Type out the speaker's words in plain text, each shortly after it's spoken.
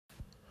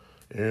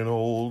In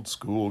old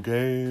school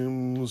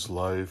games,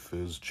 life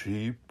is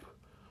cheap.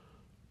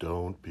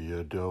 Don't be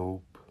a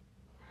dope.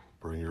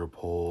 Bring your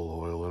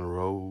pole, oil, and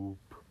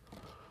rope.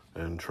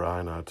 And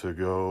try not to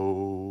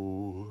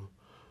go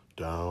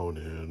down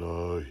in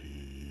a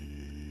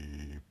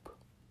heap.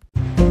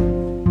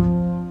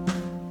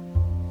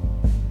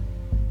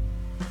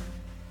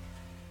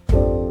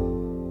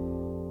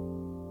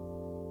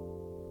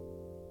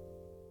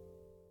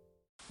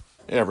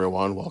 Hey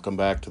everyone, welcome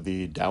back to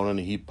the Down in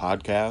a Heap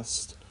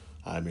podcast.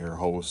 I'm your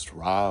host,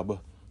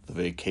 Rob, the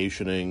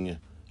vacationing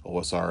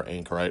OSR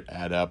anchorite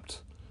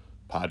adept,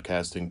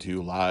 podcasting to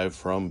you live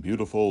from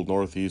beautiful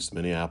northeast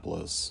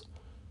Minneapolis.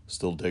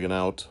 Still digging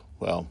out?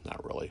 Well,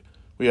 not really.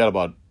 We had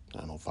about,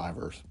 5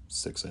 or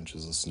 6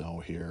 inches of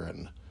snow here,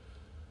 and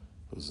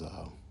it was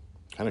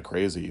kind of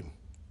crazy.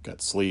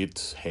 Got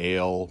sleet,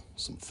 hail,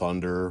 some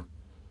thunder,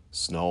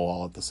 snow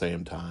all at the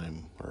same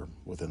time, or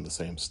within the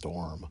same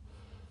storm.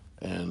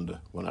 And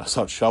when I was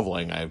out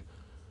shoveling,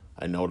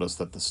 I noticed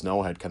that the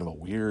snow had kind of a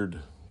weird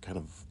kind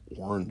of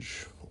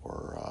orange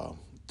or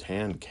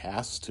tan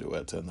cast to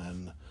it, and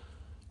then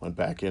went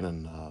back in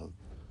and one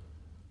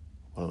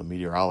of the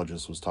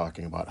meteorologists was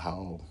talking about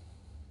how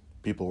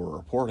people were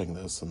reporting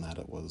this and that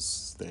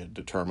they had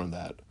determined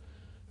that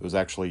it was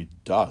actually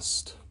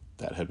dust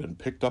that had been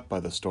picked up by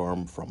the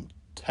storm from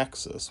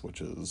Texas, which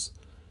is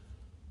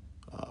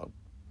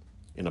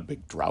in a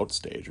big drought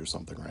stage or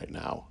something right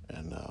now,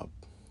 and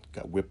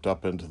got whipped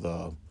up into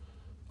the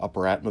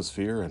upper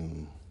atmosphere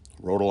and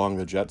rode along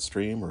the jet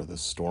stream or the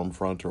storm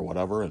front or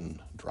whatever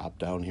and dropped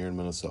down here in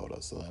Minnesota.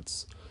 So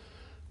that's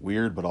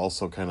weird, but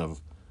also kind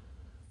of,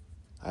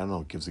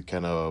 gives it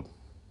kind of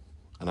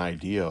an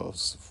idea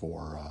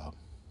for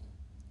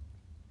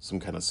some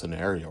kind of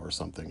scenario or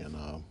something in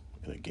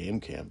a game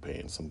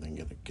campaign,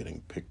 something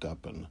getting picked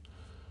up and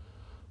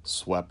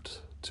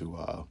swept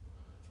to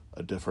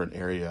a different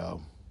area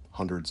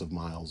hundreds of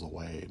miles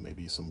away,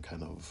 maybe some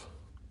kind of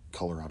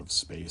color out of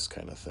space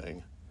kind of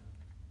thing,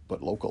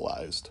 but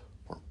localized,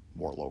 or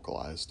more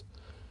localized.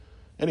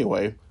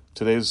 Anyway,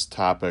 today's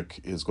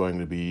topic is going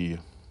to be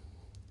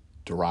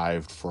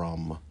derived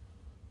from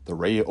the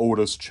Ray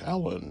Otis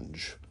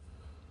Challenge.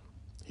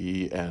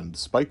 He and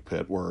Spike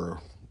Pit were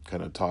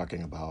kind of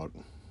talking about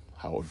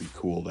how it would be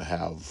cool to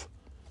have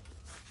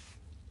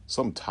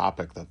some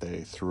topic that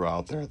they threw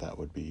out there that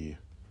would be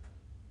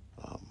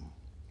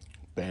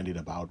bandied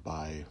about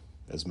by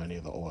as many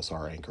of the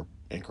OSR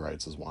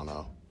anchorites as want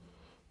to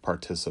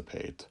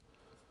participate.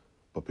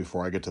 But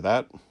before I get to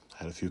that, I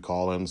had a few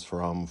call-ins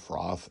from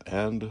Froth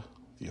and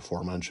the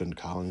aforementioned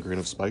Colin Green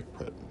of Spike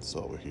Pit.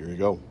 So here you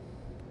go.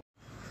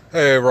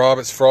 Hey Rob,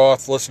 it's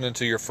Froth. Listening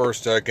to your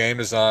first game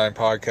design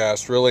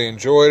podcast. Really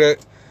enjoyed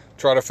it.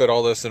 Try to fit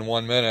all this in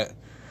 1 minute.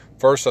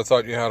 First, I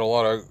thought you had a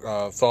lot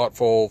of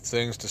thoughtful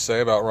things to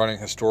say about running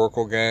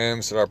historical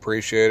games that I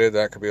appreciated.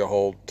 That could be a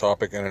whole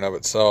topic in and of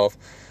itself.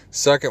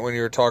 Second, when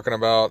you were talking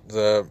about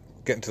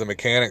getting to the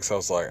mechanics, I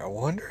was like, I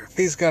wonder if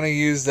he's going to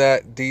use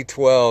that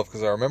D12,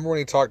 because I remember when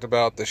he talked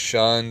about the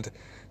shunned,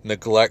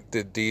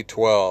 neglected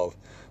D12.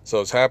 So I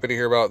was happy to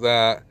hear about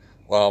that.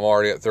 Well, I'm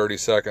already at 30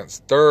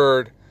 seconds.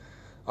 Third,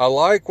 I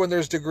like when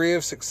there's degree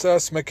of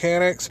success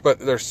mechanics, but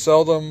they're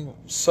seldomly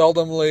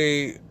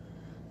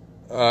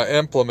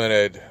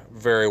implemented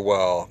very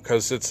well,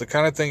 because it's the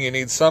kind of thing you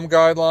need some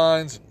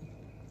guidelines,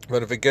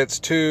 but if it gets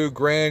too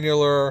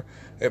granular,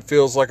 it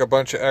feels like a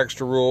bunch of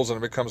extra rules and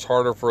it becomes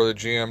harder for the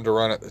GM to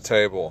run at the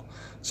table.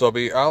 So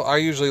I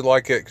usually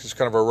like it just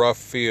kind of a rough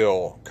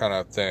feel kind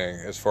of thing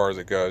as far as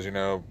it goes.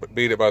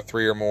 Beat it by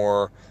 3 or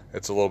more,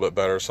 it's a little bit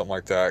better, something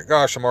like that.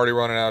 Gosh, I'm already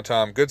running out of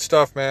time. Good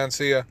stuff, man.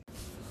 See ya.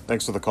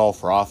 Thanks for the call,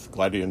 Froth.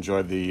 Glad you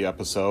enjoyed the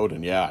episode.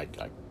 And yeah,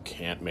 I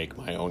can't make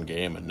my own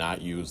game and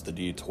not use the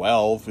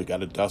D12. We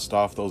got to dust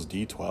off those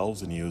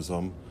D12s and use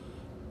them,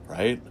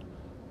 right?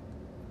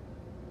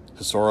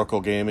 Historical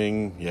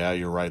gaming, yeah,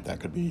 you're right. That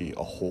could be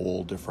a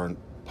whole different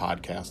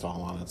podcast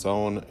all on its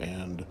own.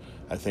 And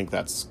I think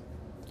that's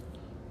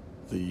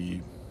the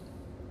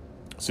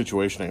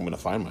situation I'm going to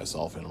find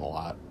myself in a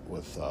lot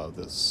with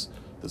this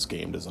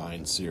game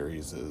design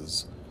series.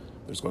 Is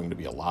there's going to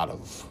be a lot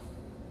of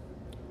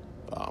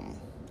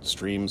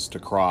streams to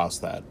cross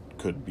that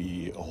could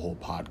be a whole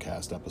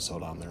podcast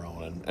episode on their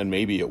own, and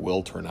maybe it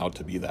will turn out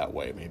to be that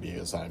way. Maybe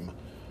as I'm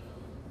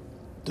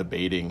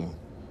debating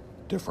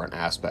different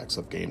aspects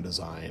of game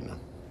design,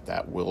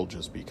 that will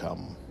just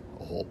become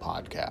a whole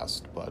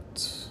podcast.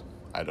 But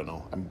I don't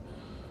know.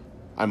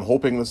 I'm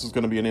hoping this is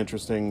going to be an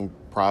interesting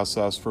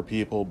process for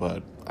people,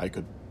 but I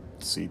could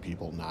see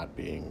people not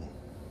being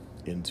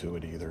into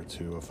it either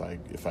too.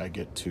 If I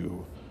get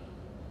too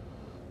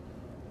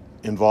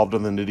involved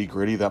in the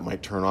nitty-gritty, that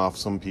might turn off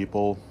some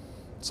people.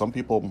 Some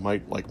people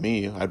might, like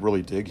me, I'd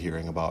really dig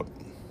hearing about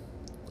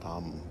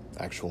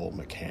actual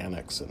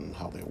mechanics and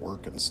how they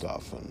work and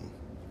stuff. And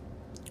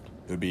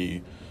it would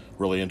be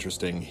really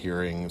interesting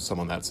hearing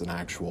someone that's an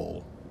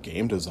actual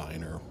game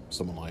designer,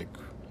 someone like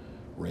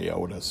Ray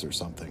Otis or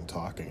something,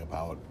 talking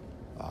about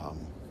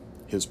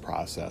his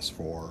process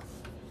for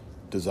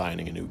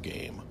designing a new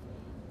game.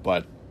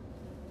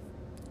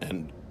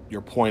 And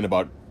your point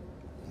about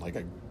like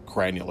a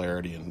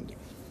granularity and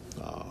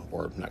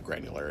or not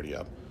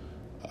granularity,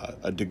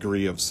 a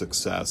degree of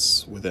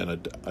success within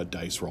a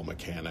dice roll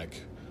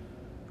mechanic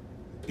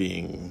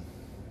being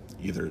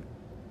either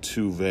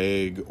too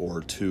vague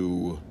or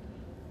too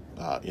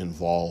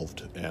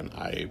involved, and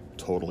I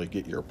totally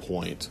get your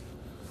point.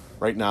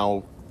 Right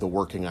now, the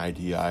working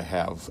idea I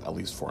have, at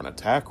least for an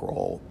attack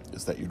roll,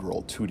 is that you'd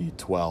roll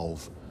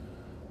 2d12,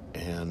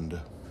 and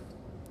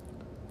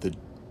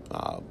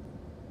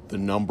the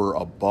number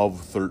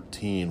above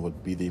 13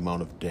 would be the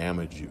amount of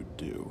damage you'd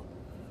do,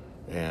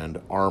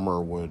 and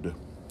armor would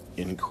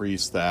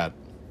increase that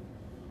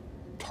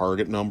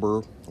target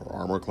number or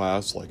armor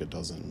class like it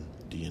does in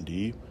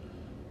D&D.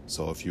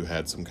 So if you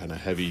had some kind of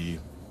heavy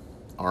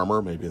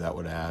armor, maybe that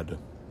would add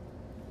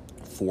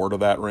 4 to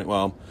that range.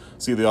 Well,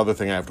 see, the other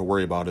thing I have to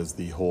worry about is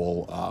the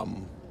whole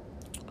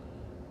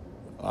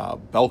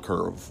bell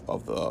curve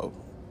of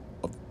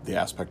the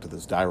aspect of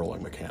this die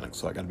rolling mechanic.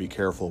 So I got to be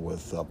careful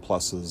with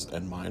pluses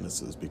and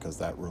minuses, because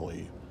that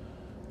really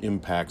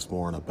impacts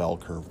more on a bell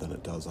curve than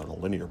it does on a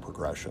linear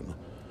progression.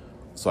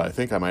 So I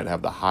think I might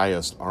have the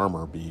highest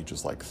armor be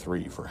just like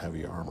 3 for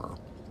heavy armor.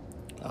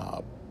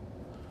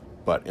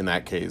 But in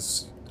that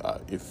case,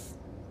 if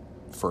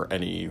for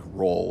any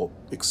roll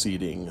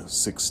exceeding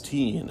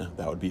 16,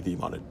 that would be the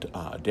amount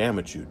of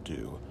damage you'd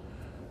do.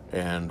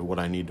 And what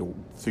I need to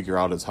figure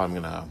out is how I'm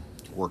going to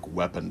work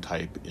weapon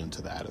type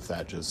into that. If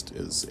that just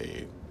is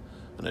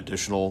an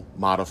additional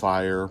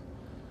modifier,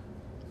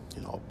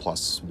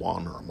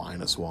 +1 or a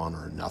 -1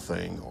 or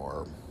nothing,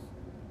 or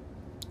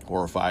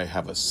if I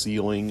have a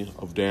ceiling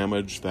of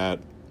damage that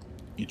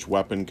each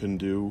weapon can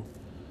do,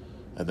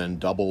 and then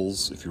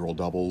doubles. If you roll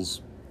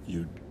doubles,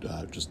 you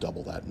just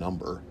double that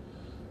number.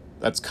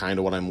 That's kind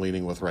of what I'm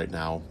leaning with right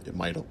now. It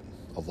might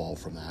evolve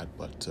from that,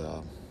 but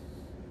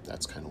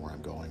that's kind of where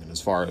I'm going. And as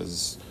far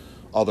as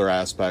other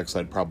aspects,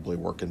 I'd probably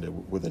work into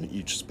within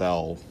each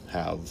spell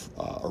have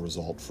a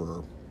result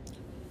for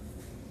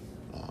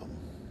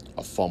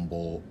a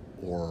fumble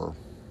or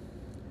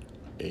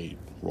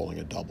rolling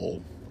a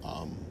double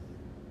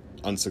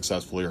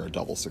unsuccessfully or a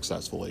double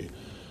successfully.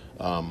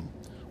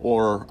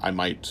 Or I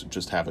might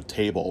just have a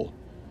table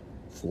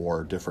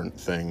for different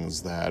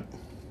things that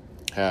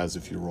has,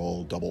 if you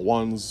roll double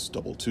ones,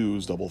 double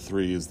twos, double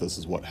threes, this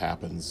is what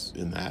happens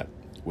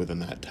within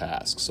that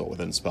task. So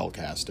within spell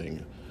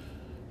casting,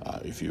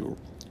 if you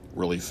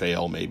really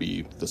fail,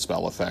 maybe the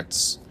spell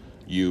affects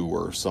you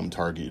or some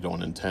target you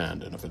don't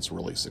intend, and if it's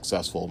really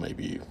successful,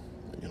 maybe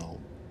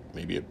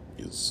it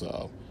is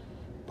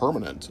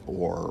permanent,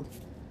 or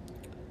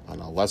on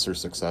a lesser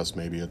success,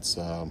 maybe it's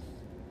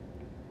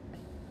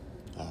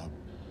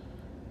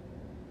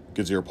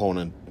gives your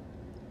opponent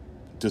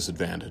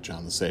disadvantage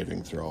on the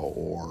saving throw,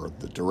 or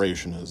the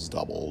duration is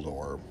doubled,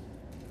 or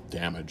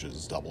damage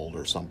is doubled,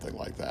 or something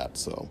like that.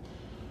 So,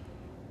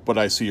 but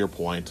I see your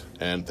point,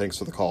 and thanks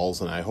for the calls,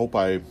 and I hope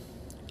I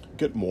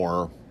get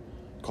more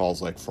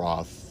calls like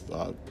Froth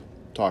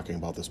talking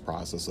about this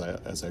process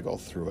as I go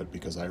through it,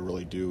 because I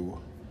really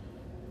do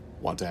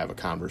want to have a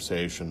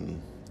conversation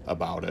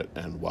about it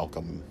and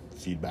welcome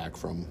feedback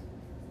from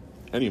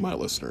any of my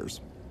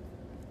listeners.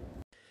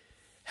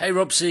 Hey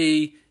Rob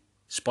C,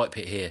 Spike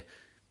Pit here.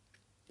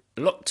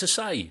 A lot to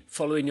say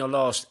following your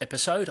last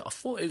episode. I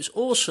thought it was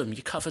awesome.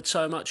 You covered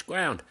so much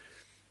ground.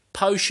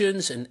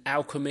 Potions and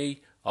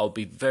alchemy, I'll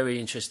be very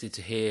interested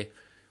to hear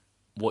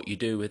what you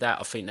do with that.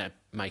 I think that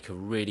make a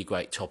really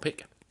great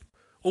topic.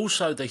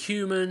 Also, the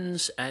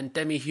humans and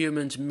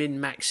demi-humans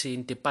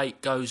min-maxing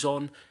debate goes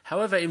on.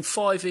 However, in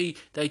 5e,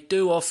 they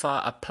do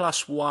offer a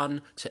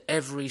 +1 to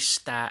every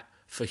stat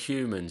for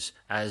humans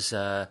as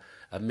a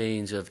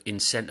means of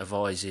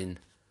incentivising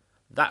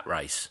that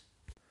race.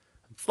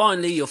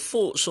 Finally, your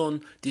thoughts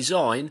on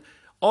design.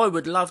 I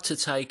would love to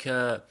take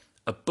a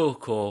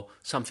book or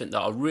something that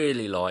I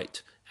really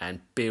liked and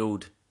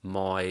build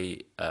my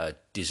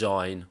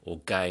design or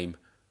game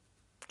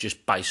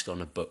just based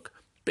on a book.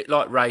 Bit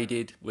like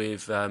Raided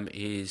with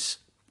his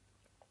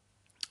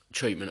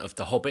treatment of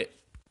The Hobbit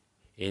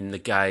in the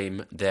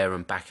game There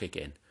and Back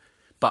Again.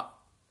 But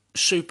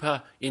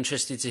super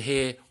interested to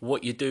hear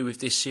what you do with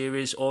this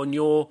series on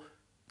your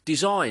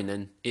design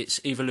and its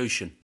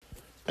evolution.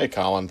 Hey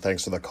Colin,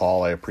 thanks for the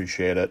call. I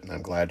appreciate it, and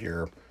I'm glad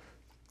you're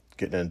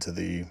getting into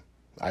the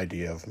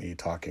idea of me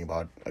talking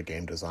about a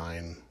game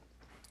design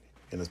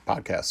in this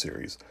podcast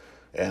series.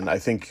 And I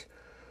think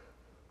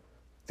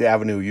the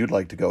avenue you'd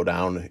like to go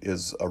down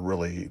is a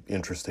really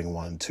interesting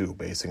one too,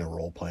 basing a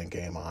role-playing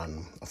game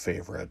on a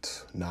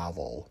favorite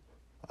novel.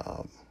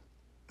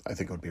 I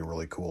think it would be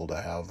really cool to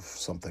have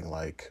something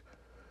like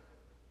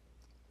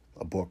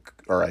a book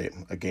or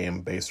a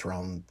game based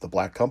around the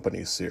Black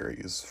Company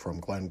series from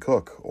Glenn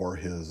Cook, or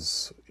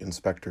his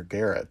Inspector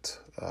Garrett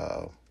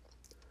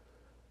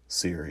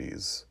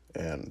series.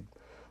 And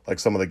like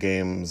some of the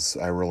games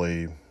I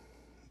really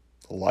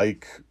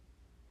like,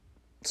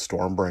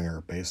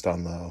 Stormbringer, based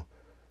on the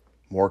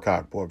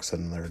Moorcock books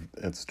and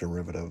its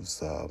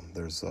derivatives.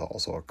 There's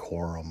also a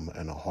Quorum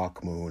and a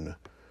Hawkmoon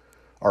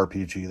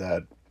RPG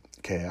that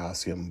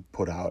Chaosium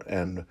put out,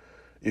 and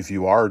if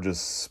you are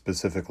just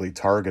specifically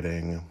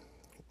targeting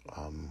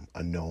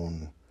a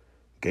known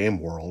game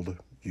world,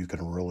 you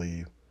can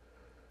really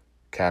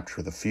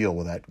capture the feel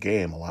with that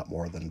game a lot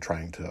more than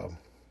trying to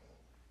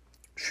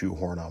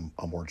shoehorn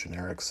a more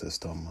generic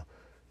system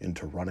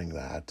into running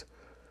that.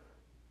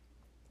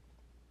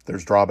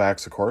 There's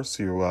drawbacks, of course,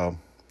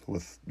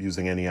 with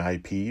using any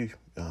IP.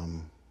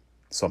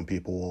 Some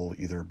people will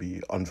either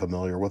be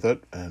unfamiliar with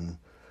it and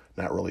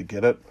not really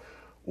get it,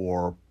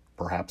 or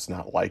perhaps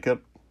not like it.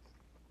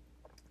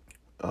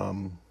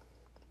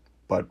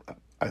 But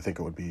I think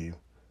it would be,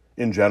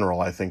 in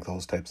general, I think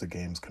those types of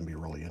games can be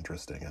really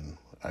interesting, and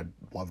I'd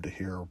love to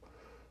hear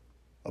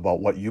about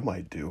what you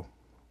might do,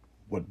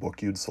 what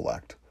book you'd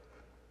select.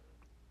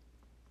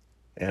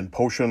 And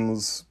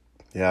potions,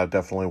 yeah,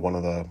 definitely one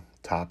of the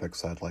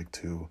topics I'd like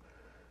to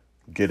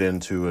get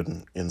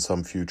into in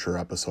some future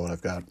episode.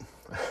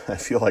 I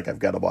feel like I've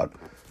got about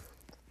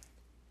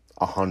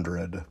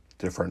 100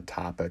 different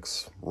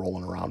topics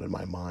rolling around in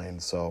my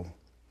mind, so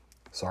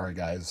sorry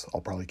guys,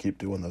 I'll probably keep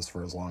doing this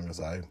for as long as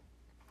I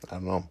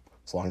don't know,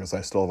 as long as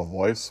I still have a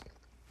voice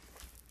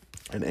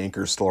and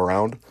Anchor's still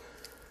around.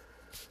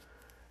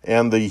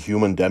 And the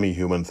human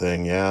demi-human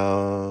thing,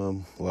 yeah,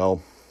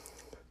 well,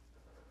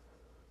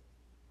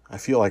 I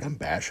feel like I'm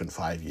bashing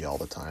 5e all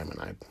the time, and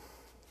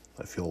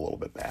I feel a little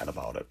bit bad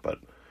about it, but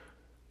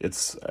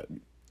it's,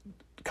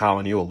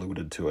 Colin, you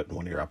alluded to it in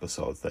one of your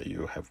episodes that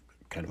you have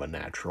kind of a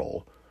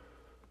natural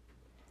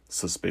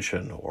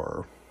suspicion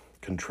or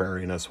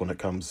contrariness when it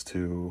comes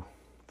to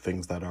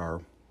things that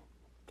are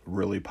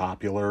really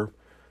popular,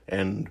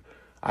 and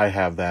I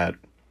have that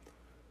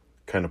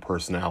kind of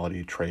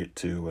personality trait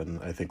too,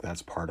 and I think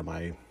that's part of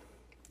my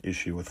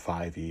issue with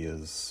 5e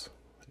is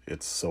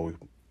it's so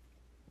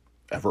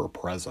ever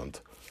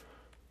present,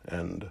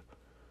 and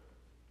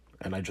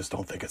I just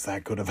don't think it's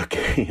that good of a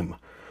game.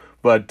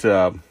 But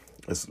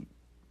as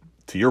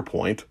to your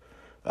point,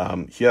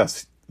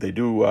 yes, they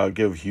do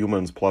give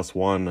humans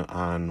 +1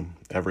 on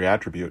every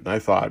attribute, and I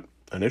thought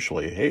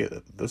initially, hey,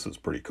 this is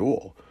pretty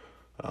cool.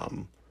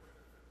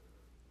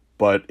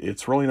 But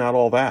it's really not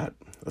all that.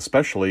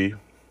 Especially,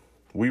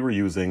 we were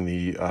using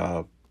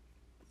the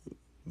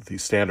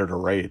standard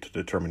array to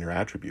determine your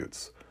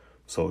attributes.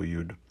 So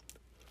you'd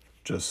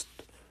just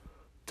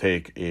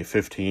take a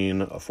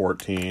 15, a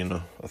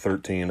 14, a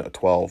 13, a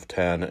 12,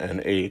 10,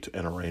 and 8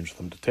 and arrange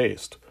them to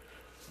taste.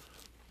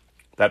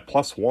 That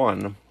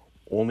 +1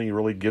 only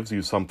really gives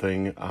you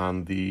something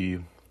on the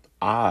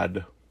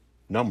odd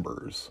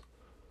numbers,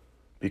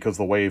 because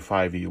the way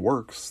 5e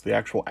works, the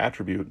actual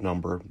attribute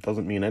number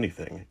doesn't mean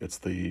anything. It's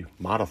the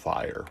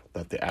modifier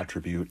that the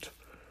attribute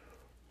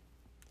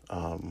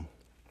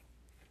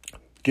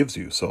gives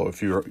you. So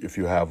if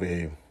you have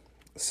a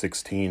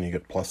 16, you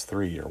get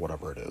 +3 or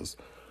whatever it is.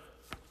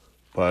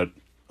 But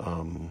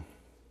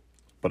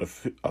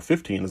a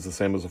 15 is the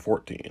same as a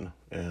 14,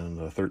 and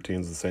a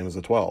 13 is the same as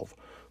a 12.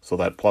 So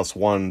that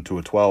 +1 to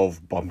a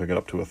 12, bumping it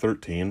up to a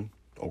 13,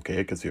 okay,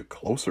 it gets you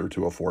closer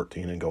to a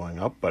 14 and going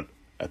up, but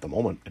at the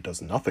moment, it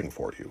does nothing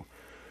for you.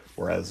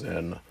 Whereas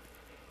in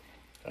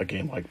a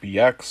game like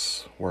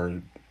BX,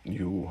 where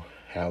you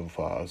have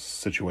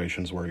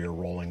situations where you're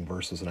rolling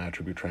versus an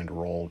attribute trying to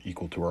roll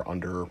equal to or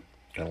under,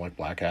 kind of like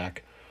Black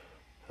Hack,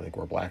 I think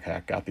where Black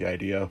Hack got the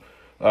idea,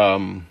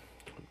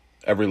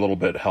 every little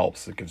bit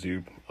helps. It gives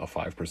you a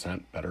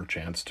 5% better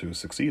chance to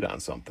succeed on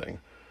something.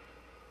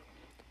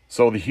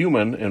 So the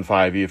human in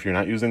 5e, if you're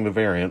not using the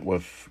variant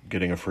with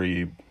getting a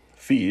free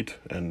feat,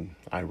 and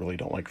I really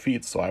don't like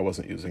feats, so I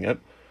wasn't using it,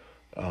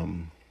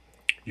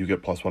 you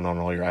get +1 on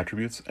all your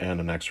attributes and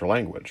an extra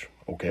language.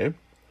 Okay,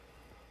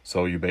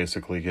 so you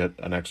basically get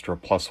an extra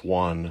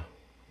 +1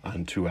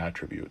 on 2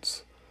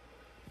 attributes.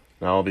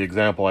 Now the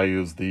example I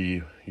use,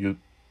 you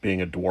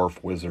being a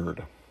dwarf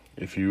wizard.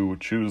 If you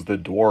choose the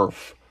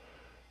dwarf,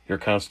 your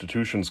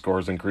constitution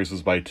scores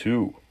increases by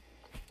 2.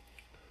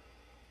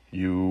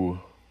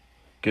 You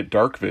get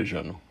dark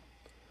vision.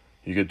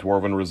 You get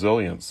dwarven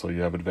resilience, so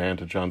you have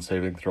advantage on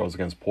saving throws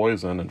against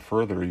poison, and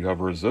further, you have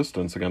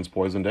resistance against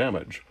poison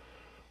damage.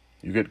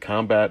 You get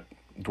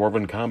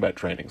dwarven combat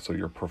training, so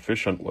you're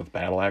proficient with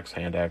battle axe,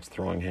 hand axe,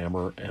 throwing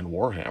hammer, and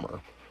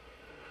warhammer.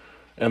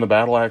 And the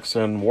battle axe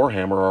and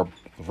warhammer are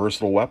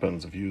versatile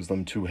weapons. If you use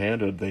them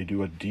two-handed, they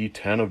do a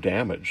d10 of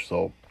damage,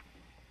 so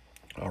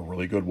a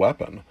really good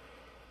weapon.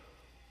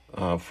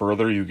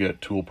 Further, you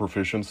get tool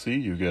proficiency.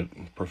 You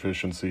get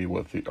proficiency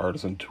with the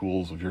artisan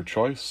tools of your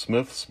choice: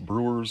 smiths,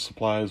 brewers'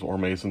 supplies, or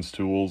masons'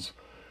 tools.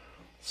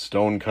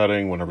 Stone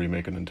cutting. Whenever you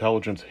make an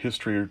intelligence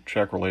history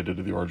check related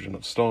to the origin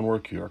of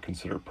stonework, you are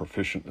considered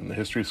proficient in the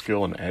history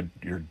skill and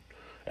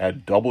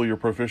add double your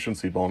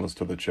proficiency bonus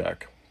to the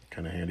check.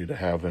 Kind of handy to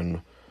have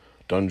in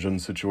dungeon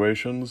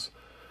situations.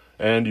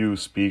 And you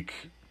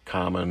speak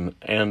Common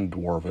and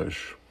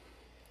Dwarvish.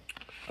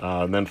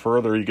 And then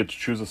further, you get to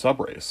choose a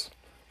subrace.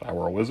 If I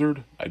were a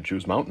wizard, I'd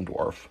choose Mountain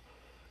Dwarf.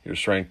 Your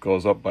strength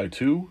goes up by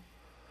 2,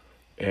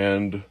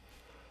 and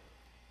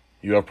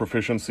you have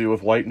proficiency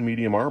with light and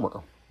medium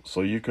armor.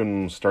 So you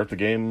can start the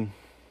game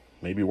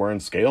maybe wearing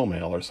scale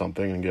mail or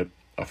something and get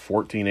a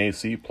 14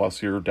 AC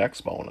plus your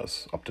dex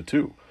bonus up to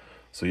 2.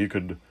 So you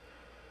could,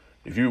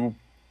 if you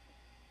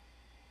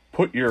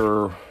put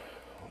your,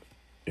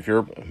 if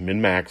you're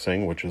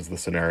min-maxing, which is the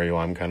scenario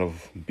I'm kind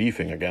of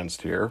beefing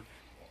against here,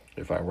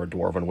 if I were a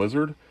Dwarven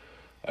Wizard,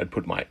 I'd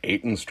put my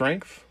 8 in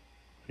strength.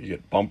 You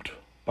get bumped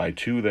by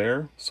 2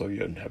 there, so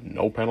you have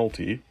no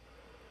penalty.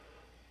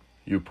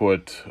 You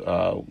put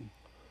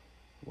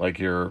like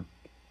your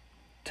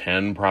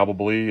 10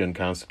 probably in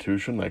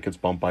Constitution, that gets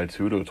bumped by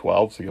 2 to a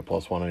 12, so you get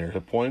 +1 on your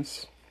hit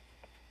points.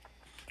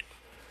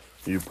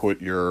 You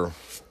put your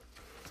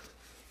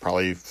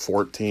probably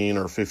 14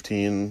 or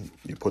 15,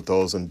 you put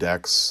those in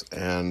Dex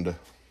and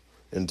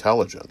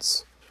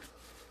Intelligence.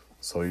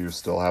 So you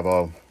still have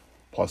a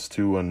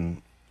 +2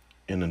 in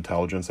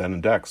Intelligence and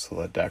in Dex, so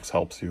that Dex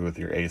helps you with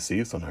your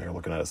AC, so now you're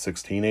looking at a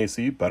 16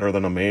 AC, better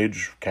than a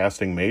mage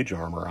casting mage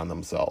armor on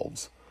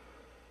themselves.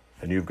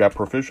 And you've got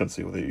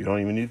proficiency with it, you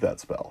don't even need that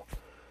spell.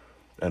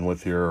 And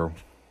with your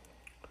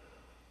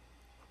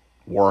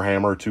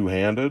Warhammer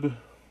two-handed,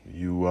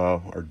 you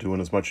are doing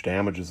as much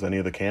damage as any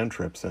of the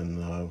cantrips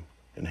in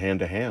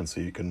hand-to-hand, so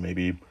you can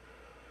maybe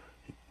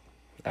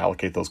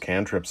allocate those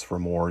cantrips for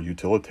more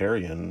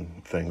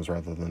utilitarian things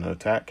rather than an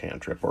attack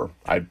cantrip. Or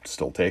I'd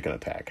still take an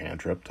attack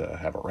cantrip to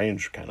have a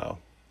range kind of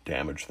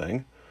damage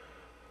thing.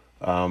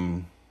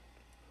 And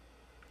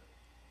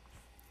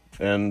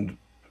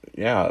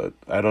yeah,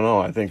 I don't know.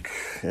 I think,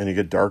 and you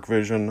get dark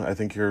vision, I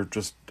think you're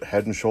just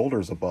head and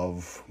shoulders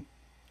above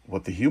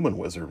what the human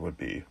wizard would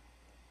be.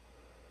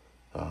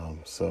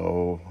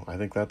 So I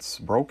think that's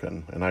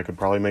broken. And I could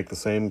probably make the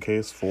same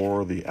case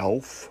for the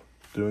elf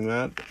doing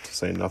that, to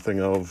say nothing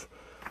of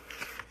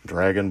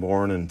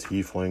Dragonborn and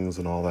Tieflings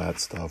and all that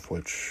stuff,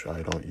 which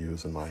I don't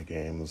use in my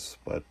games.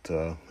 But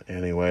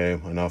anyway,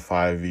 enough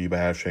 5e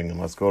bashing, and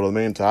let's go to the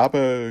main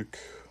topic.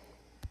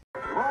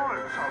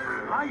 Lords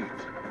of Light.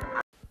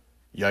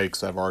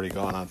 Yikes, I've already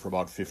gone on for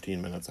about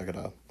 15 minutes. I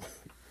gotta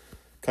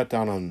cut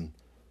down on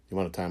the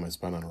amount of time I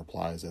spend on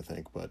replies, I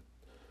think. But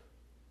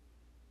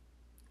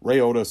Ray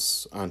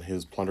Otis, on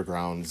his Plunder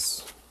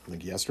Grounds, I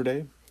think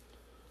yesterday,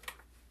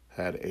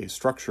 had a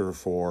structure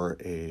for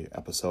a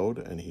episode,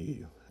 and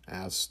he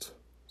asked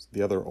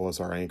the other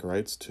OSR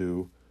anchorites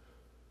to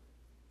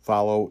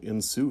follow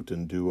in suit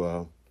and do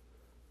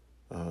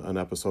an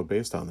episode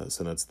based on this.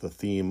 And it's the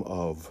theme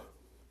of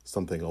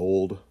something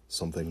old,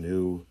 something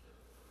new,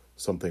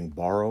 something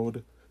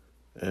borrowed,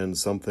 and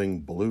something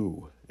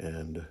blue.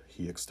 And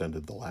he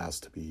extended the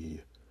last to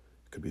be,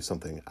 could be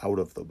something out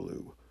of the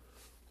blue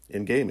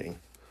in gaming.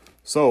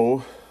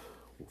 So,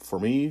 for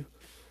me,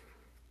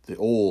 the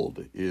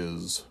old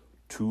is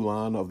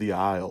Toulon of the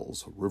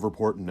Isles,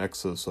 Riverport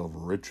nexus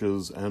of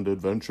riches and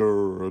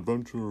adventure,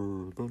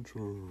 adventure,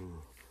 adventure.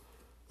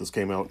 This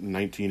came out in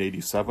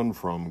 1987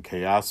 from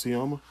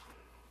Chaosium,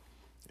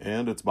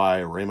 and it's by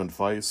Raymond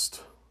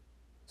Feist,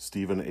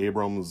 Stephen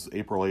Abrams,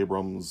 April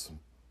Abrams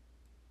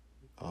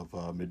of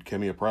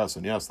Midkemia Press.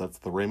 And yes, that's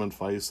the Raymond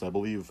Feist, I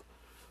believe,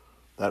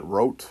 that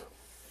wrote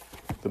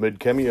the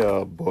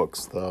Midkemia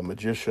books, The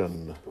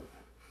Magician,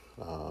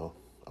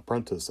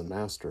 Apprentice and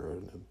Master,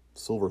 and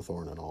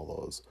Silverthorn, and all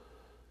those.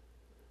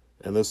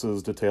 And this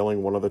is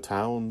detailing one of the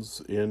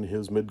towns in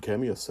his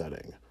Midkemia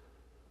setting.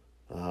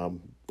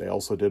 They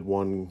also did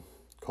one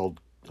called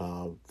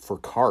for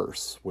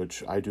Karse,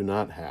 which I do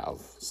not have,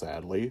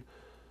 sadly.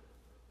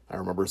 I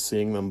remember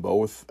seeing them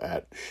both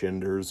at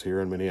Shinder's here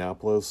in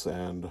Minneapolis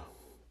and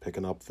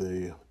picking up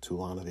the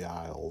Toulon of the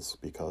Isles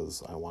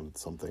because I wanted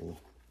something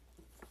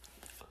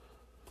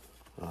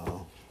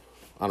on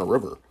a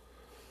river.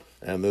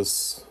 And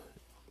this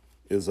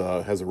is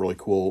has a really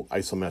cool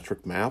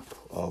isometric map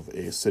of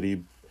a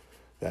city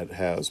that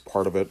has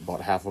part of it,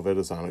 about half of it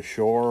is on a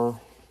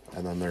shore,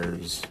 and then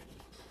there's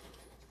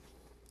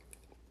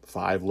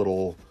 5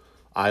 little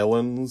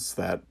islands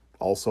that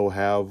also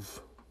have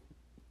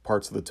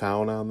parts of the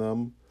town on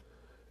them,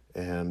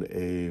 and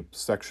a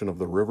section of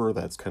the river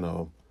that's kind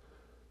of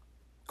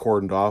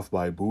cordoned off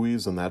by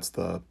buoys, and that's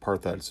the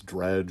part that's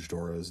dredged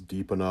or is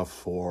deep enough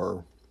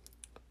for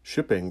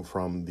shipping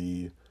from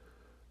the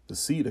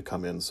sea to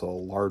come in, so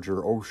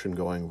larger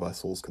ocean-going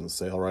vessels can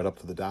sail right up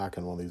to the dock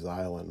on one of these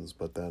islands,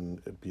 but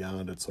then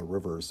beyond it's a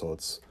river, so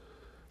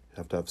you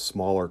have to have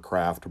smaller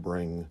craft to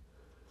bring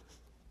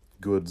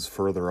goods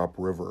further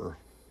upriver.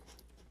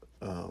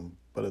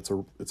 But it's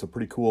a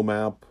pretty cool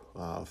map,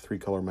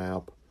 3-color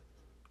map,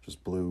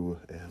 just blue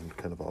and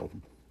kind of a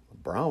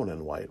brown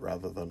and white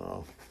rather than a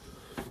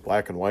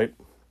black and white.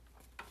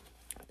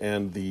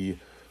 And the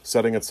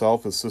setting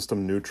itself is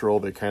system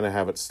neutral. They kind of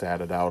have it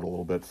statted out a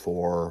little bit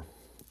for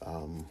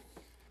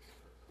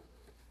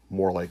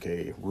more like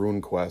a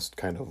RuneQuest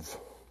kind of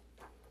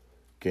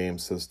game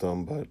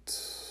system,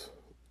 but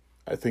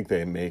I think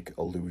they make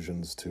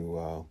allusions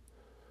to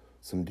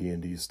some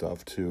D&D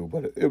stuff too,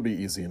 but it would be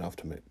easy enough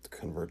to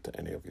convert to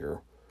any of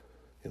your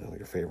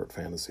favorite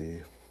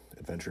fantasy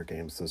adventure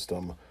game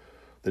system.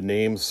 The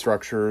name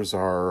structures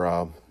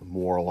are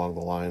more along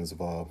the lines of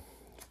a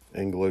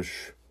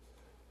English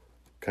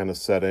kind of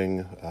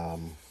setting.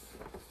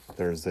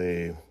 There's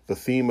the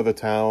theme of the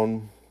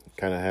town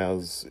kind of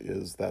has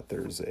is that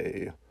there's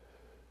a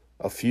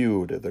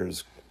feud.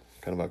 There's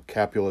kind of a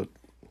Capulet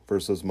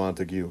versus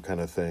Montague kind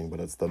of thing,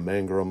 but it's the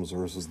Mangrams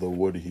versus the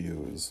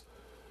Woodhues.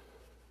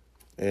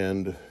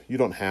 And you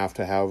don't have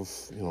to have,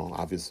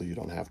 obviously you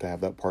don't have to have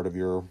that part of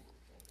your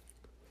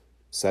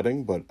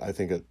setting, but I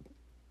think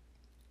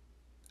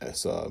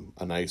it's a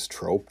nice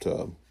trope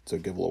to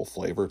give a little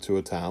flavor to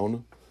a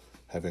town,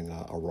 having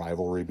a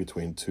rivalry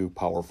between two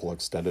powerful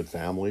extended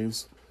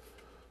families.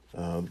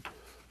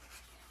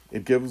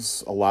 It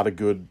gives a lot of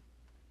good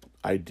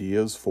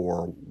ideas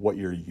for what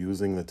you're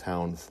using the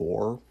town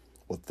for,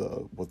 what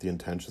the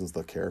intentions of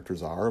the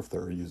characters are, if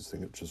they're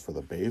using it just for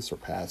the base or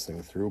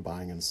passing through,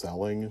 buying and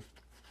selling,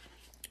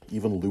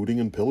 even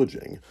looting and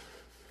pillaging.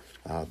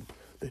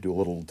 They do a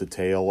little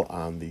detail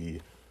on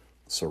the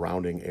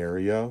surrounding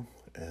area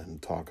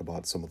and talk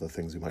about some of the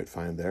things you might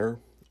find there,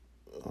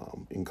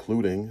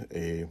 including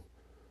a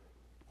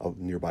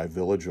nearby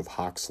village of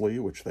Hoxley,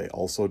 which they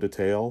also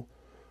detail.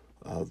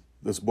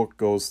 This book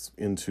goes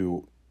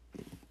into,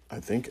 I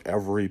think,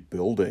 every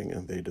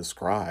building they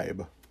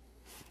describe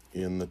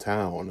in the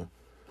town.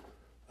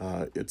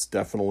 It's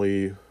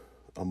definitely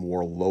a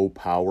more low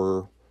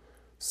power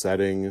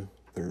setting.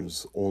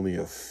 There's only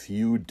a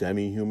few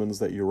demi-humans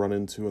that you run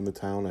into in the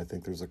town. I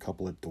think there's a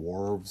couple of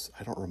dwarves.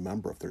 I don't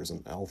remember if there's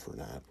an elf or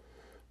not.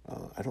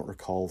 I don't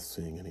recall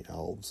seeing any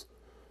elves.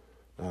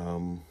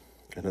 And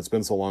it's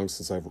been so long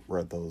since I've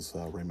read those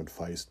Raymond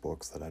Feist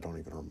books that I don't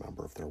even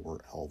remember if there were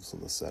elves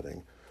in the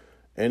setting.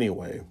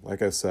 Anyway,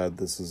 like I said,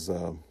 this is...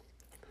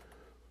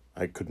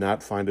 I could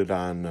not find it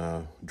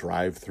on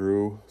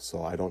drive-through,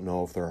 so I don't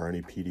know if there are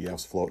any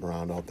PDFs floating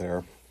around out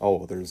there.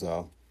 Oh, there's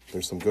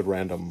some good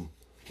random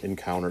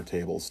encounter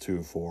tables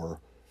too for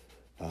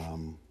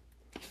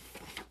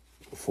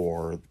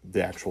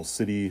the actual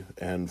city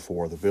and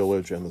for the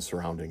village and the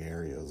surrounding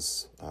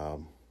areas. A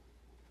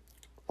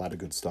lot of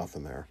good stuff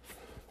in there.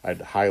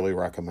 I'd highly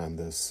recommend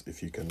this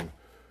if you can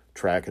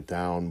track it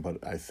down, but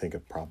I think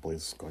it probably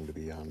is going to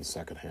be on the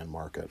secondhand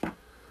market.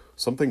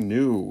 Something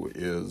new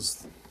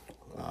is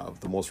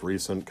the most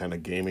recent kind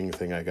of gaming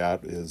thing I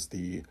got is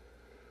the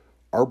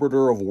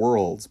Arbiter of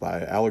Worlds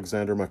by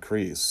Alexander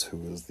Macris,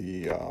 who is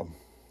the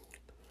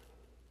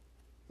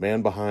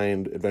man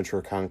behind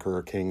Adventure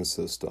Conqueror King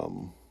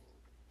system.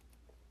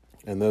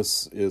 And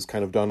this is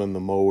kind of done in the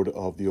mode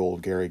of the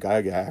old Gary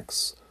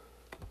Gygax.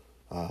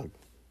 I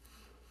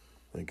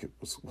think it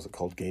was it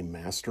called Game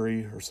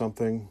Mastery or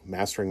something?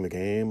 Mastering the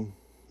Game,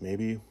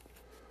 maybe?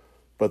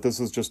 But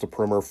this is just a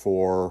primer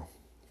for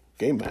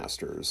game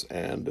masters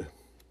and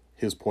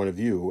his point of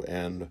view.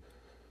 And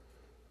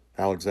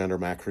Alexander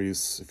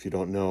Macris, if you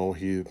don't know,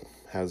 he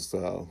has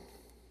a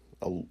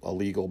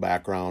legal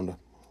background.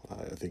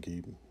 I think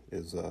he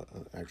is an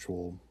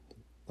actual,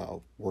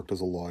 worked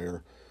as a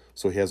lawyer.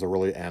 So he has a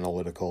really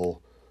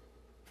analytical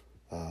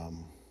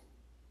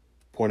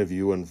point of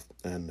view and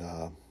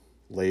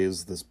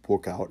lays this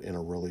book out in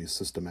a really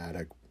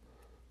systematic,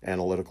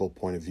 analytical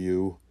point of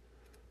view.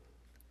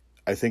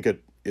 I think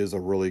it is a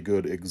really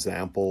good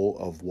example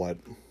of what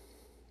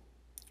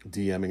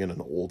DMing in an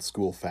old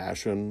school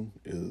fashion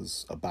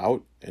is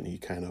about, and he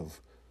kind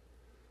of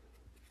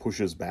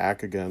pushes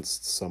back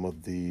against some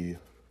of the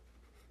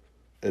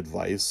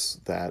advice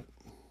that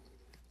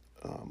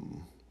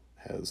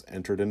has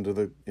entered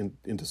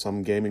into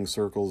some gaming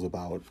circles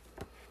about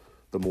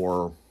the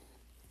more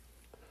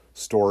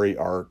story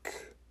arc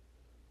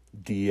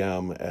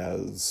DM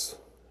as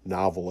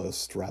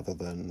novelist rather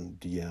than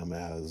DM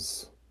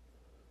as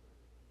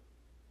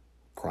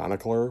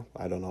chronicler.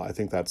 I don't know. I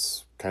think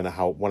that's kind of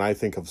how, when I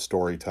think of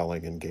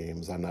storytelling in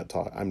games, I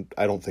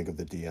don't think of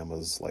the DM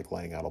as like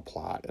laying out a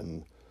plot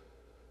and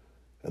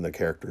the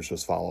characters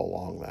just follow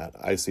along that.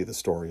 I see the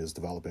story as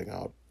developing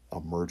out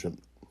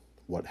emergent,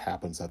 what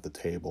happens at the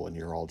table, and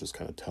you're all just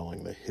kind of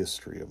telling the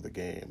history of the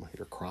game.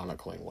 You're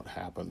chronicling what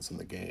happens in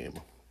the game.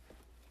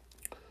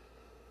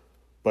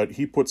 But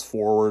he puts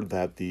forward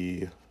that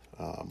the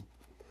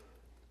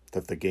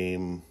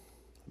game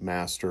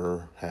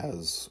master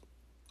has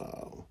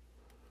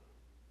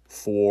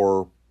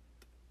 4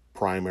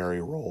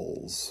 primary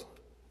roles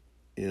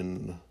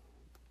in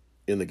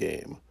the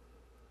game.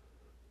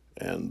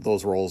 And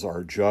those roles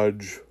are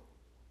judge,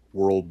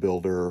 world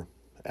builder,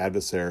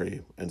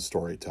 adversary, and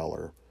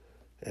storyteller.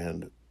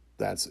 And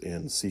that's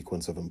in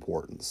sequence of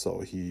importance. So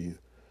he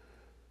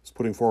is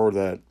putting forward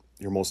that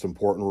your most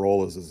important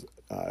role is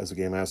as a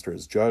game master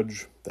is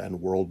judge,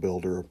 then world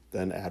builder,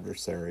 then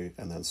adversary,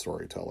 and then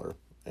storyteller.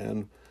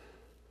 And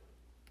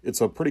it's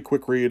a pretty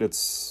quick read.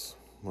 It's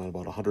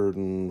about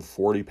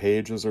 140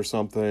 pages or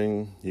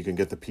something. You can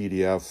get the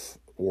PDF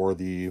or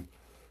the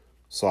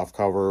soft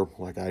cover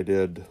like I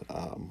did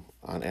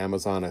on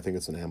Amazon. I think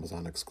it's an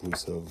Amazon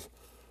exclusive.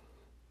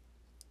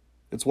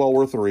 It's well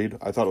worth the read.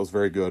 I thought it was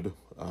very good.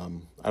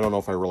 I don't know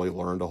if I really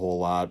learned a whole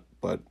lot,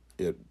 but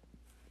it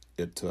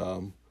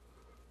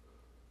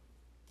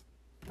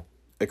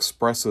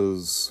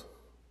expresses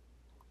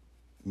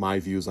my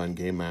views on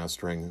game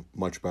mastering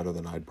much better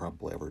than I'd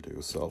probably ever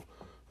do. So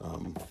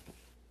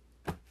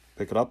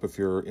pick it up if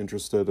you're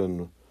interested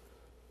in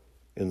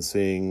in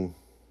seeing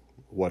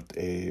what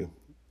a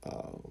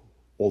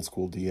old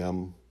school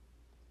DM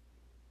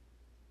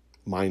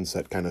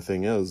mindset kind of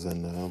thing is,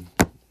 and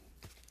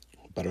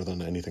better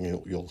than anything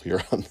you'll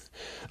hear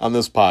on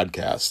this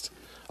podcast.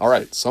 All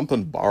right,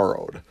 something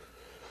borrowed.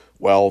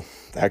 Well,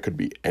 that could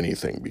be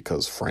anything,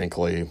 because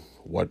frankly,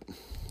 what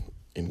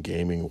in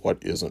gaming, what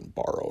isn't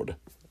borrowed?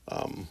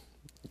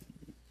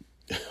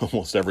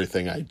 Almost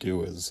everything I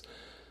do is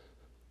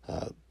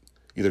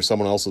either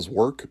someone else's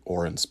work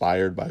or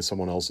inspired by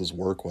someone else's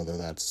work, whether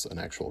that's an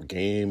actual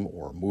game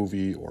or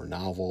movie or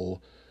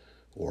novel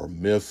or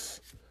myth.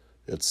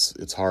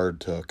 It's hard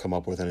to come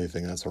up with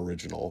anything that's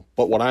original.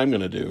 But what I'm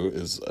going to do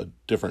is a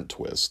different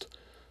twist.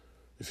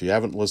 If you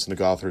haven't listened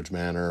to Gothridge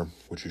Manor,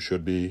 which you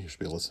should be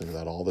listening to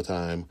that all the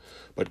time,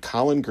 but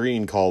Colin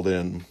Green called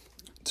in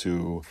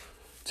to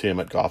Tim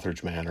at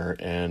Gothridge Manor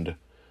and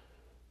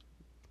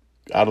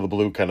out of the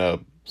blue kind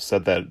of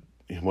said that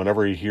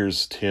whenever he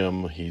hears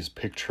Tim, he's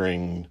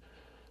picturing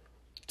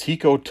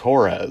Tico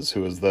Torres,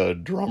 who is the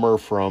drummer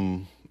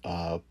from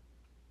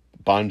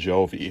Bon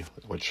Jovi,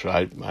 which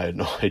I had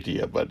no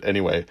idea, but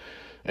anyway.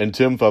 And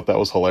Tim thought that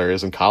was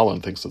hilarious, and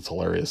Colin thinks it's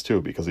hilarious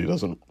too, because he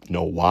doesn't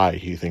know why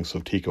he thinks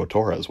of Tico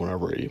Torres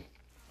whenever he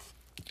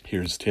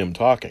hears Tim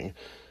talking.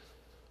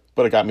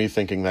 But it got me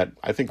thinking that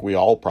I think we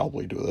all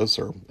probably do this,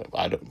 or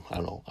I don't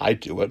know, I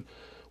do it.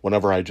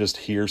 Whenever I just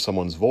hear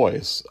someone's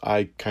voice,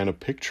 I kind of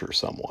picture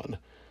someone.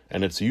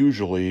 And it's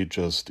usually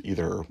just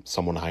either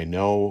someone I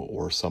know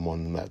or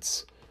someone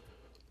that's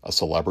a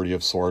celebrity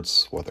of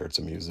sorts, whether it's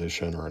a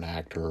musician or an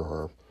actor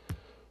or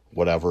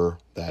whatever,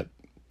 that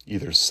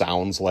either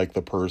sounds like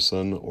the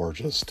person or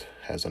just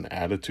has an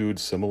attitude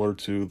similar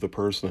to the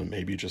person, and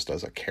maybe just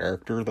as a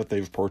character that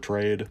they've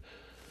portrayed.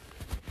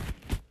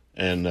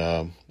 And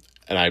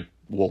I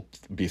will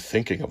be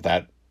thinking of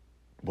that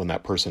when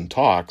that person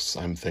talks.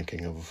 I'm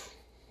thinking of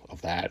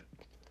that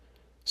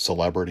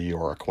celebrity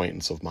or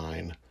acquaintance of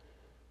mine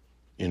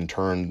in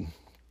turn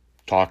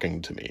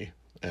talking to me.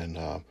 And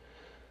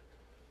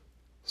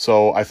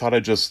so I thought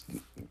I'd just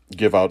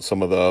give out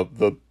some of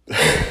the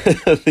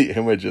the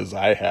images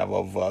I have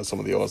of some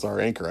of the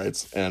OSR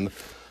anchorites. And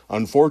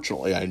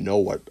unfortunately, I know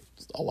what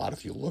a lot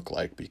of you look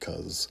like,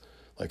 because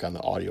like on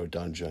the Audio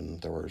Dungeon,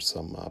 there were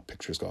some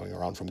pictures going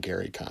around from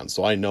Gary Con.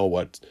 So I know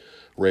what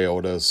Ray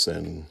Otis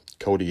and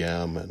Cody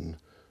M and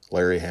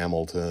Larry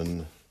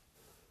Hamilton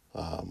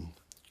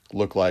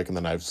look like. And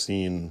then I've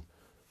seen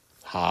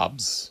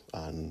Hobbs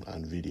on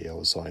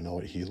videos, so I know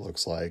what he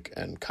looks like.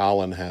 And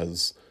Colin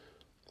has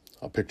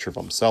a picture of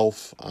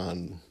himself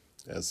on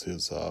as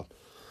his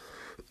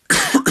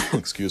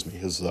excuse me,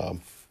 his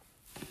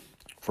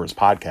for his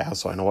podcast,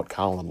 so I know what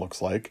Colin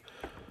looks like.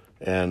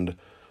 And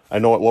I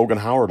know what Logan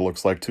Howard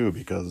looks like too,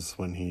 because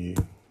when he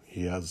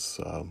has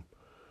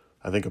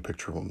I think a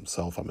picture of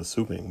himself, I'm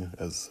assuming,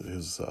 as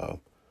his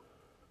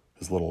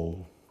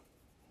little,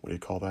 what do you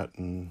call that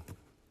in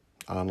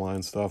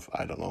online stuff?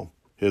 I don't know.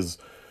 His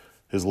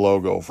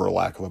logo, for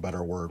lack of a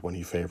better word, when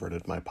he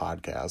favorited my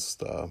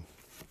podcast.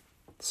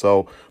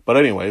 So, but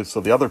anyway, so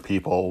the other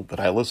people that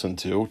I listen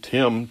to,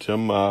 Tim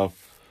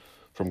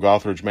from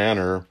Gothridge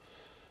Manor,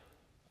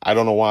 I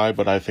don't know why,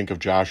 but I think of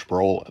Josh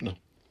Brolin.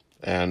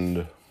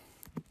 And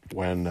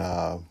when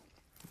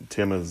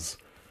Tim is,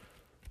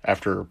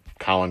 after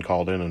Colin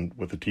called in and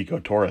with the Tico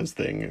Torres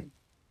thing,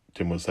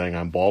 Tim was saying,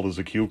 I'm bald as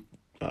a cue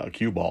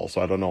ball,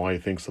 so I don't know why he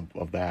thinks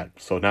of that.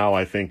 So now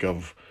I think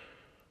of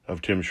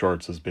Tim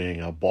Shorts as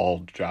being a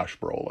bald Josh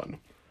Brolin.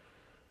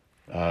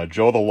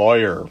 Joe the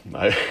Lawyer,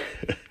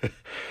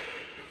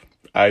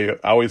 I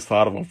always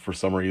thought of him for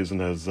some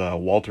reason as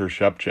Walter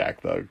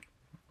Shepchak,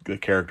 the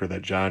character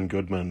that John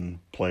Goodman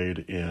played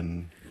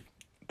in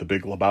The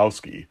Big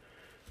Lebowski,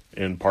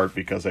 in part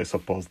because I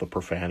suppose the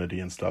profanity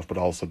and stuff, but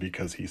also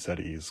because he said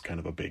he's kind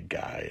of a big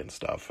guy and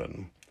stuff,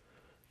 and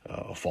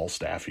a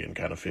Falstaffian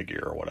kind of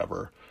figure or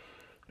whatever.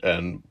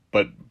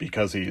 But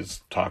because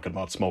he's talking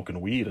about smoking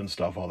weed and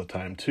stuff all the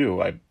time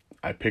too,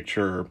 I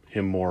picture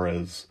him more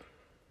as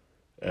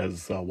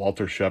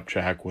Walter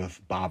Shepchak with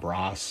Bob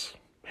Ross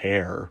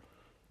hair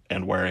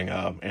and wearing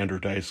a Andrew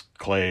Dice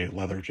Clay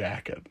leather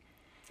jacket.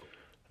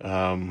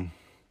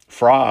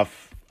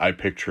 Froth, I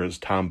picture as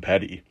Tom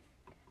Petty.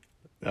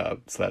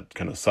 It's that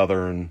kind of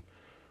southern,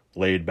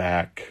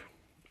 laid-back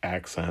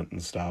accent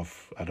and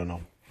stuff. I don't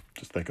know.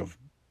 Just think of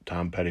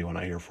Tom Petty when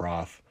I hear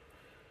Froth.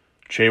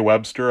 Che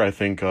Webster, I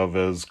think of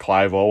as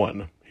Clive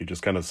Owen. He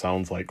just kind of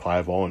sounds like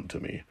Clive Owen to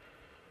me.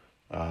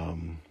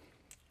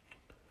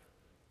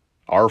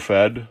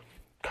 Arfed,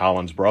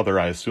 Colin's brother,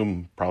 I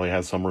assume probably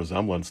has some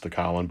resemblance to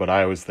Colin, but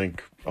I always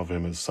think of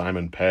him as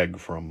Simon Pegg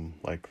from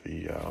like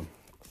the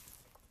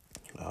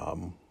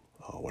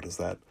what is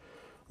that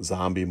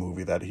zombie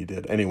movie that he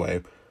did.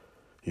 Anyway,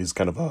 he's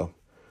kind of a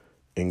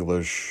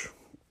English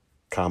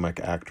comic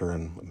actor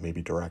and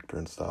maybe director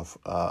and stuff.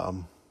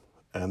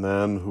 And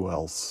then who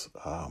else?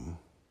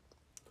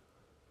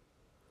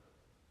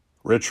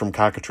 Rich from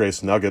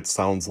Cockatrace Nuggets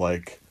sounds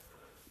like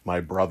my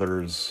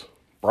brother's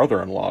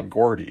brother-in-law,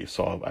 Gordy.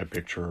 So I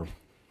picture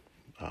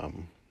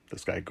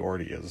this guy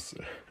Gordy as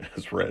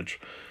Rich.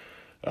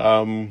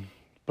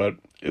 But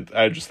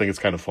I just think it's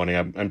kind of funny.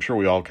 I'm sure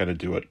we all kind of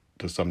do it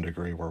to some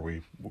degree, where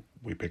we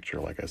picture,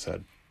 like I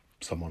said,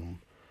 someone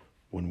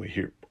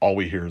when all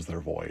we hear is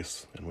their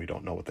voice and we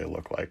don't know what they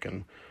look like.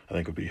 And I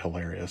think it would be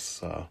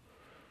hilarious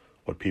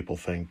what people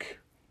think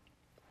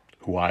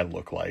who I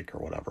look like or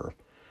whatever.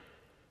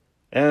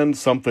 And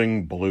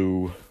something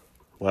blue.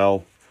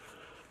 Well,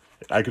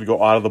 I could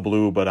go out of the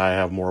blue, but I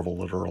have more of a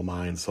literal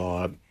mind,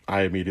 so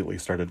I immediately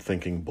started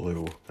thinking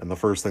blue. And the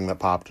first thing that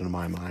popped into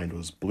my mind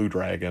was blue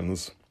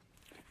dragons.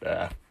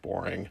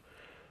 Boring.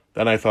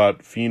 Then I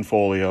thought Fiend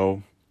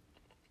Folio.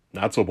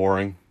 Not so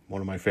boring.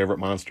 One of my favorite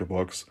monster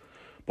books.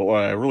 But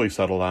what I really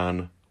settled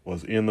on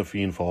was, in the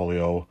Fiend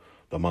Folio,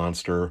 the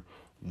monster,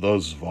 the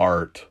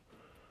Zvart.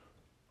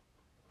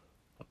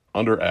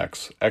 Under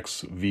X,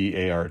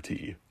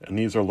 XVART. And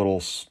these are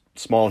little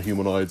small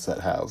humanoids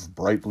that have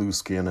bright blue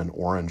skin and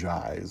orange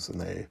eyes.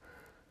 And they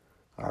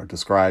are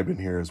described in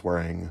here as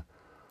wearing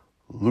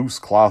loose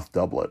cloth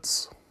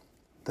doublets.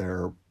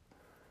 They're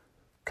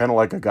kind of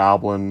like a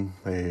goblin.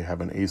 They have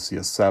an AC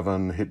of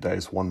 7, hit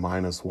dice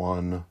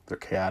 1-1. They're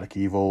chaotic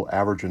evil,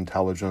 average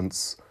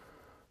intelligence.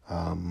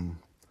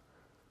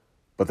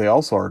 But they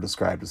also are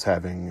described as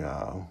having,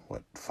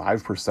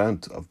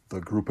 5% of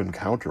the group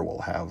encounter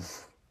will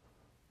have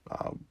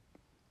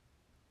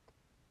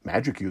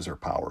magic user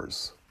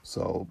powers.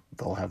 So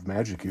they'll have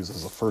magic use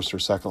as a first or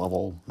second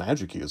level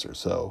magic user.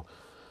 So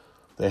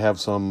they have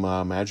some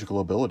magical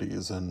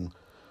abilities. And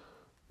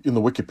in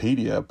the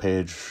Wikipedia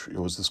page, it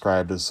was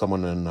described as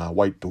someone in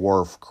White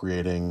Dwarf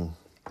creating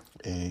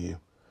a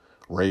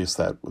race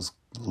that was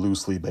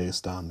loosely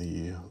based on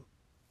the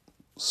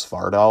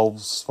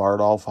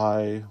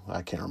Svardalfi.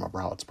 I can't remember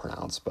how it's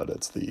pronounced, but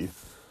it's the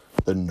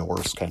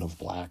Norse kind of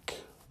black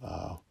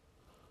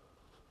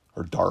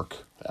or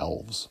dark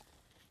elves.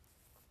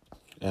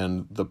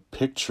 And the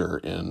picture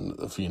in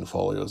the Fiend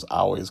Folio has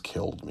always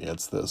killed me.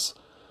 It's this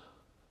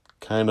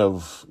kind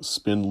of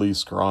spindly,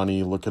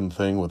 scrawny looking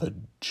thing with a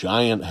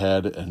giant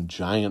head and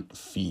giant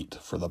feet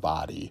for the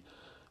body.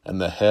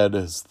 And the head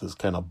is this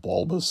kind of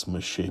bulbous,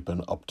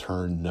 misshapen,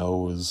 upturned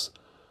nose,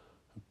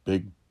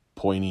 big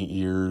pointy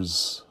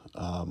ears,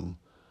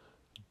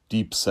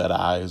 deep set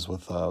eyes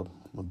with a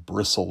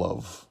bristle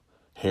of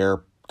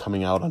hair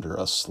coming out under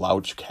a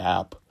slouch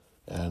cap,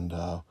 and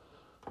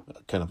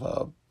kind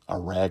of a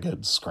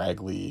ragged,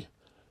 scraggly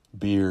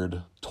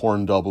beard,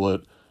 torn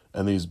doublet,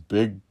 and these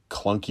big,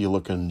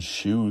 clunky-looking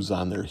shoes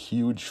on their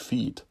huge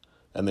feet.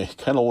 And they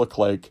kind of look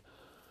like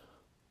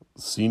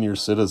senior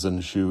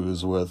citizen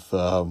shoes with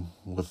the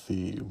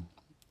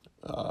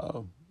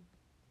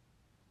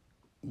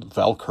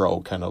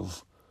Velcro kind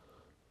of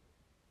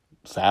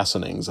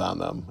fastenings on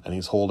them. And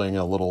he's holding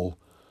a little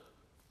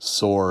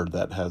sword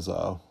that has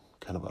a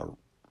kind of a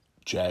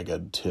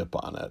jagged tip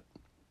on it.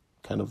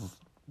 Kind of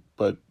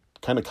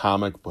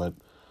comic, but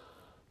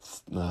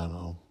I don't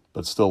know,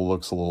 but still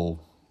looks a little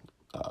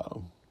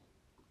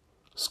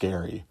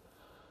scary.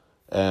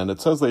 And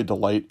it says they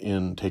delight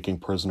in taking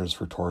prisoners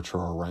for torture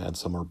or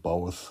ransom or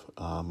both,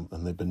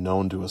 and they've been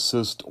known to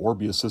assist or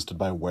be assisted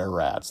by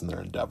were-rats in their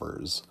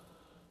endeavors.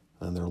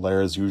 And their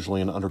lair is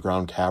usually an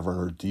underground cavern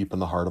or deep in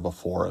the heart of a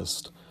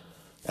forest.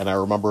 And I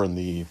remember in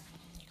the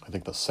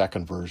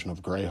second version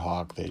of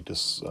Greyhawk, they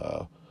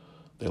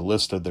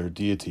listed their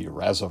deity,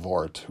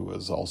 Razavort, who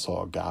is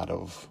also a god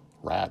of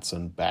rats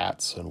and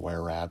bats and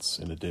were-rats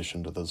in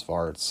addition to the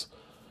Zvarts.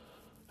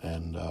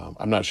 And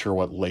I'm not sure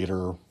what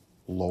later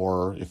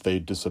lore, if they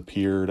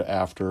disappeared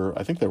after.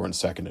 I think they were in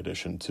second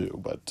edition too,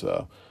 but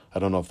I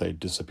don't know if they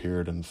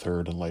disappeared in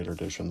third and later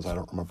editions. I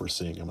don't remember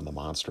seeing them in the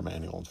Monster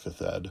Manual in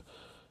 5th ed.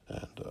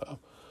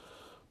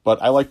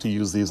 But I like to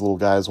use these little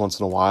guys once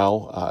in a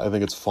while. I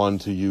think it's fun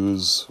to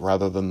use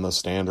rather than the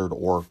standard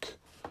orc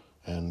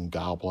and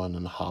goblin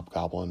and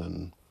hobgoblin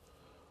and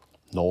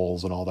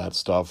gnolls and all that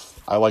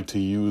stuff. I like to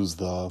use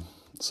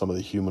some of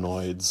the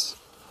humanoids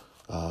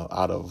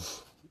out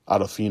of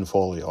Fiend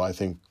Folio. I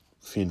think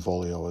Fiend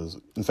Folio is,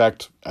 in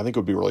fact, I think it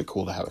would be really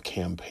cool to have a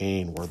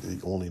campaign where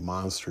the only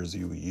monsters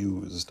you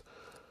used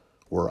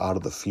were out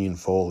of the Fiend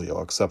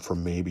Folio, except for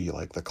maybe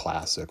like the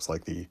classics,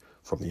 like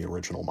from the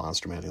original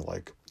Monster Manual,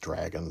 like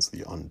dragons,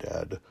 the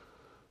undead,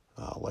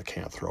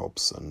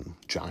 lycanthropes and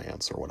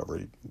giants or whatever.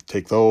 You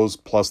take those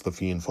plus the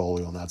Fiend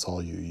Folio, and that's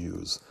all you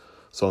use.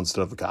 So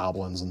instead of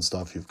goblins and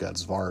stuff, you've got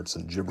Zvarts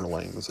and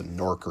Gibberlings and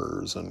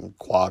Norkers and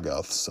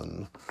Quaggoths,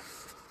 and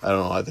I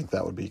don't know, I think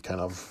that would be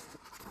kind of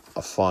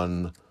a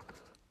fun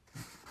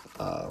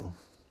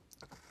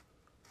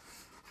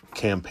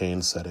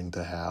campaign setting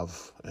to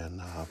have.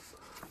 And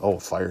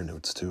fire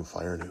newts too,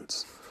 fire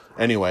newts.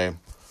 Anyway,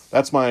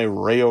 that's my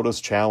Ray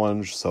Otis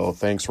challenge, so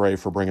thanks, Ray,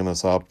 for bringing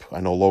this up.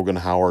 I know Logan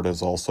Howard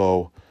has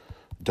also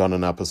done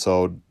an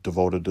episode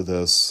devoted to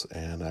this,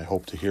 and I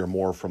hope to hear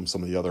more from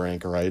some of the other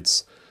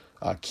anchorites.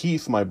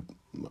 Keith, my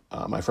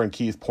friend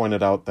Keith,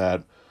 pointed out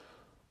that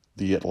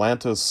the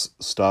Atlantis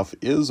stuff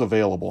is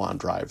available on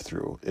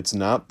drive-thru. It's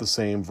not the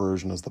same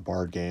version as the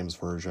Bard Games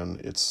version.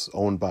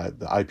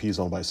 The IP is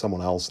owned by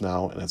someone else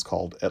now, and it's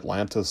called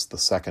Atlantis: The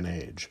Second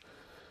Age.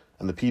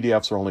 And the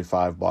PDFs are only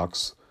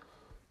 $5.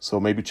 So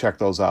maybe check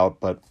those out,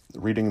 but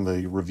reading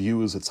the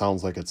reviews, it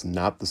sounds like it's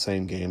not the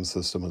same game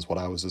system as what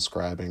I was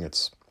describing.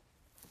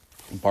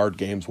 Bard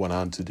Games went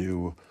on to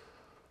do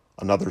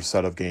another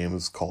set of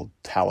games called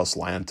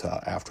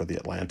Talislanta after the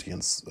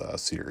Atlantean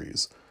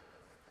series.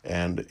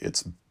 And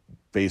it's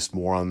based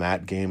more on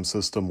that game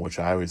system, which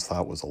I always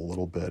thought was a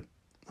little bit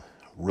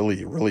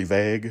really, really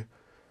vague.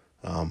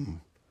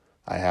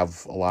 I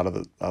have a lot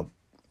of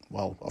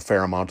a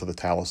fair amount of the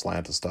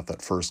Talislanta stuff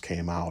that first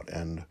came out,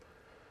 and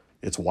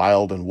it's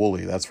wild and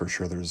woolly, that's for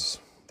sure.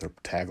 Their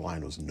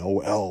tagline was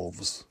no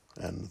elves,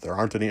 and there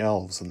aren't any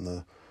elves,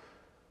 and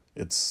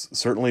it's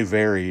certainly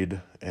varied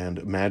and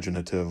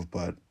imaginative,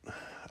 but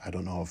I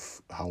don't know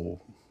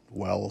how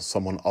well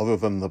someone other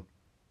than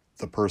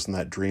the person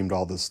that dreamed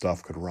all this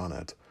stuff could run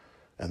it.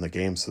 And the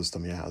game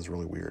system, is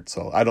really weird.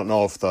 So I don't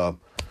know if the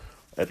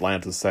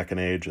Atlantis Second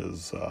Age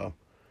is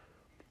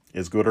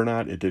good or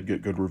not. It did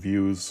get good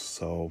reviews,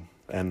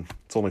 and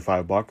it's only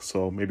 $5,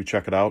 so maybe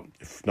check it out.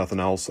 If nothing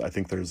else, I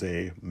think there's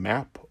a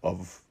map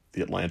of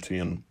the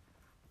Atlantean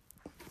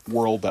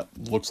world that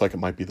looks like it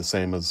might be the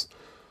same as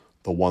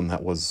the one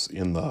that was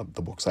in the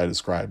books I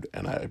described,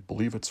 and I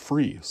believe it's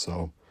free.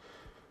 So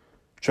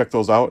check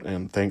those out,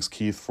 and thanks,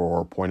 Keith,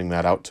 for pointing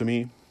that out to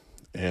me.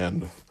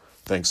 And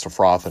thanks to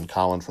Froth and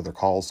Colin for their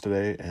calls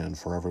today, and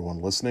for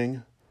everyone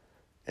listening.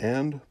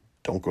 And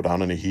don't go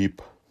down in a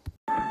heap.